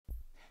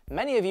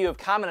Many of you have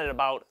commented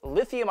about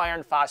lithium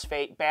iron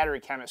phosphate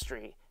battery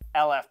chemistry,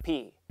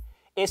 LFP.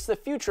 It's the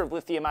future of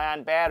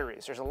lithium-ion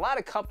batteries. There's a lot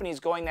of companies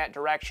going that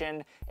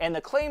direction, and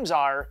the claims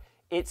are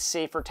it's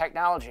safer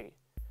technology.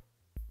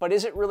 But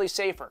is it really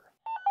safer?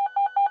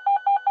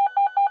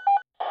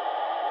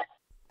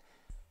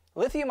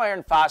 Lithium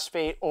iron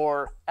phosphate,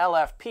 or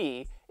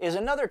LFP, is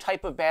another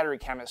type of battery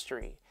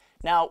chemistry.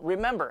 Now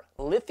remember,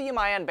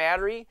 lithium-ion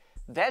battery,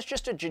 that's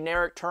just a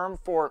generic term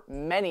for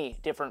many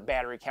different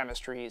battery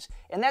chemistries,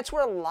 and that's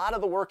where a lot of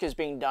the work is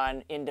being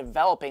done in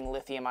developing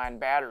lithium-ion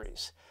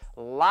batteries.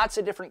 Lots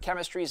of different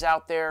chemistries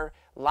out there,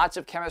 lots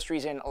of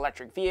chemistries in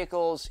electric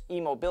vehicles,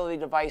 e-mobility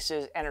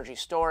devices, energy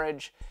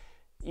storage.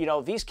 You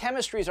know, these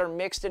chemistries are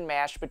mixed and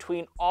matched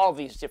between all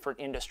these different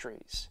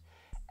industries.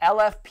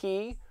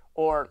 LFP,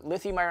 or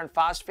lithium iron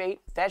phosphate,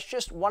 that's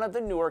just one of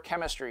the newer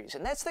chemistries,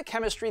 and that's the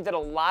chemistry that a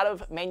lot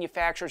of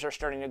manufacturers are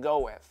starting to go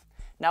with.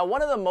 Now,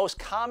 one of the most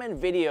common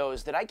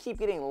videos that I keep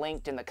getting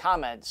linked in the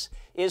comments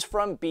is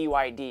from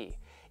BYD.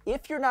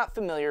 If you're not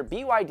familiar,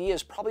 BYD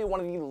is probably one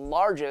of the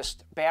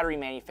largest battery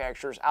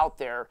manufacturers out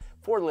there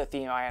for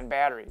lithium-ion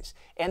batteries,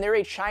 and they're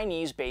a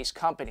Chinese-based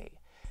company.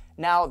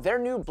 Now, their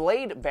new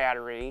Blade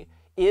battery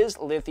is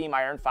lithium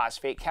iron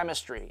phosphate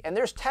chemistry, and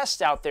there's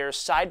tests out there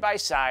side by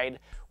side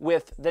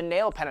with the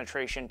nail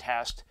penetration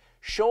test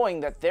showing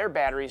that their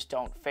batteries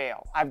don't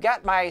fail. I've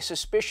got my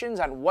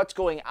suspicions on what's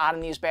going on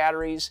in these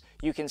batteries.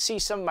 You can see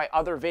some of my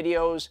other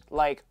videos,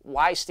 like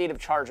why state of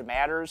charge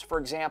matters, for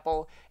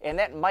example, and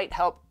that might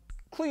help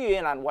clue you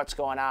in on what's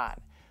going on.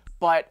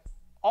 But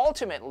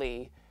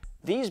ultimately,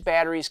 these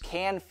batteries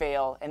can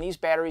fail, and these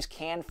batteries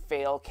can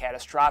fail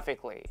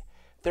catastrophically.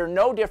 They're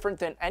no different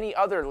than any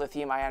other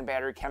lithium-ion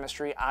battery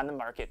chemistry on the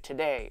market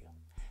today.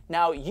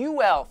 Now,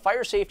 UL,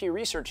 Fire Safety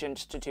Research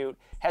Institute,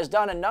 has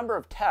done a number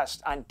of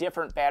tests on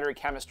different battery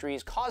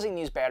chemistries causing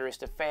these batteries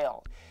to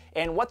fail.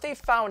 And what they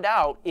found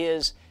out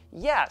is,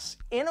 yes,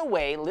 in a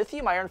way,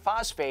 lithium iron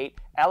phosphate,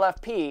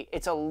 LFP,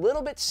 it's a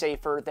little bit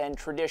safer than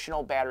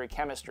traditional battery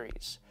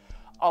chemistries.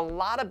 A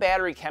lot of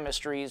battery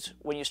chemistries,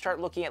 when you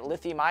start looking at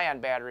lithium-ion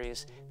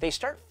batteries, they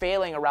start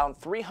failing around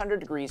 300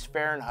 degrees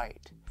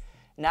Fahrenheit.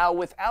 Now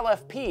with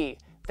LFP,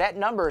 that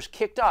number's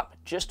kicked up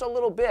just a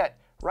little bit,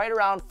 right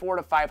around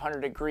 400 to 500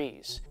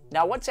 degrees.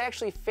 Now what's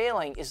actually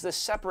failing is the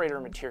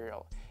separator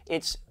material.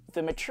 It's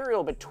the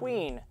material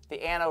between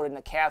the anode and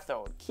the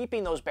cathode,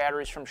 keeping those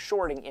batteries from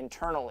shorting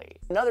internally.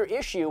 Another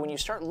issue when you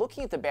start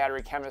looking at the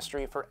battery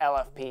chemistry for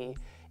LFP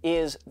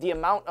is the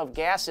amount of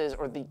gases,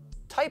 or the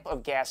type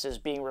of gases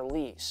being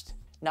released.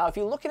 Now if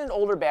you look at an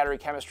older battery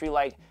chemistry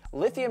like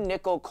lithium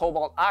nickel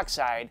cobalt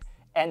oxide,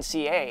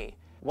 NCA,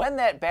 when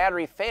that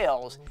battery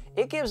fails,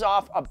 it gives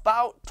off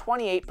about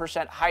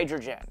 28%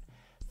 hydrogen,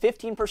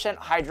 15%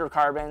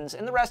 hydrocarbons,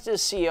 and the rest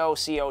is CO,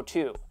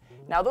 CO2.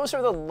 Now those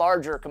are the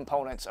larger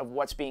components of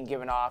what's being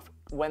given off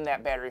when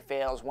that battery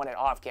fails, when it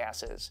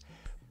off-gasses.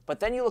 But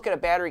then you look at a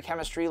battery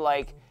chemistry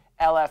like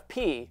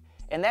LFP,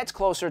 and that's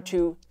closer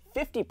to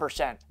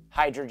 50%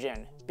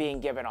 hydrogen being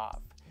given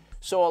off.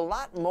 So a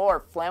lot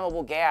more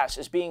flammable gas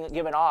is being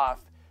given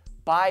off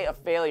by a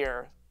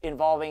failure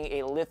involving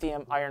a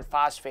lithium iron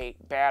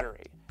phosphate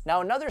battery.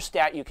 Now another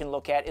stat you can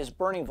look at is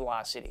burning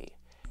velocity.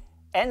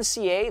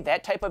 NCA,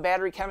 that type of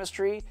battery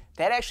chemistry,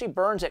 that actually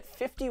burns at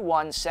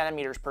 51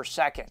 centimeters per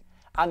second.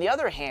 On the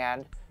other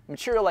hand,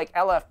 material like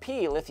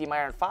LFP, lithium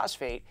iron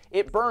phosphate,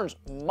 it burns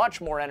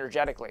much more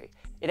energetically.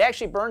 It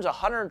actually burns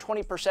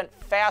 120%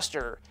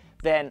 faster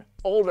than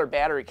older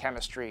battery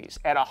chemistries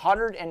at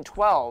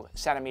 112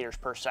 centimeters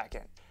per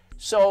second.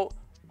 So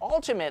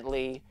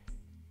ultimately,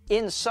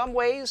 in some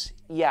ways,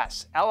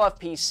 yes,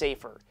 LFP is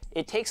safer.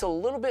 It takes a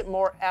little bit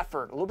more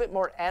effort, a little bit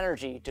more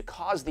energy to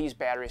cause these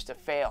batteries to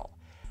fail.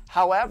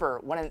 However,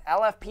 when an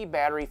LFP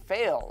battery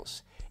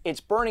fails,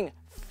 it's burning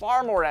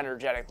far more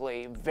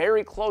energetically,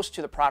 very close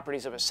to the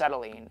properties of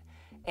acetylene,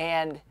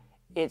 and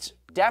it's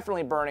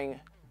definitely burning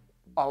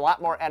a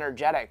lot more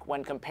energetic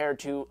when compared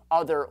to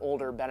other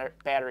older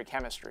battery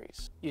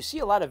chemistries. You see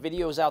a lot of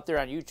videos out there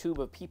on YouTube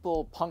of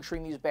people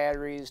puncturing these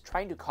batteries,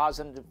 trying to cause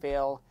them to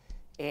fail,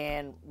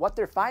 and what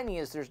they're finding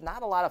is there's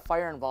not a lot of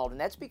fire involved,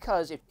 and that's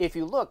because if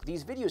you look,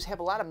 these videos have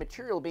a lot of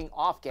material being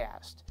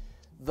off-gassed.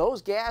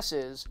 Those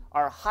gases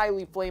are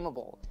highly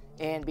flammable,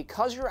 and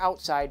because you're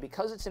outside,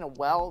 because it's in a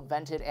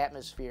well-vented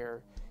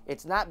atmosphere,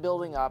 it's not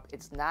building up,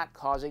 it's not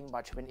causing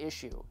much of an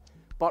issue.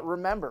 But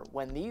remember,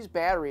 when these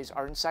batteries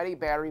are inside a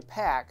battery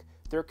pack,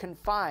 they're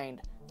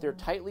confined, they're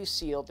tightly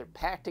sealed, they're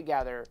packed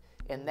together,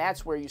 and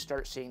that's where you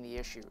start seeing the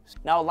issues.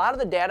 Now, a lot of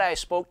the data I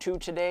spoke to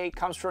today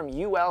comes from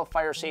UL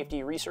Fire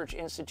Safety Research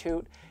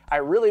Institute. I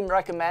really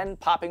recommend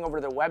popping over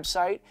to their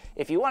website.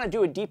 If you want to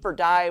do a deeper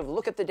dive,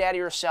 look at the data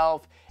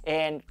yourself,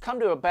 and come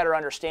to a better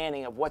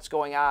understanding of what's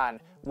going on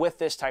with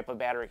this type of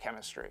battery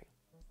chemistry.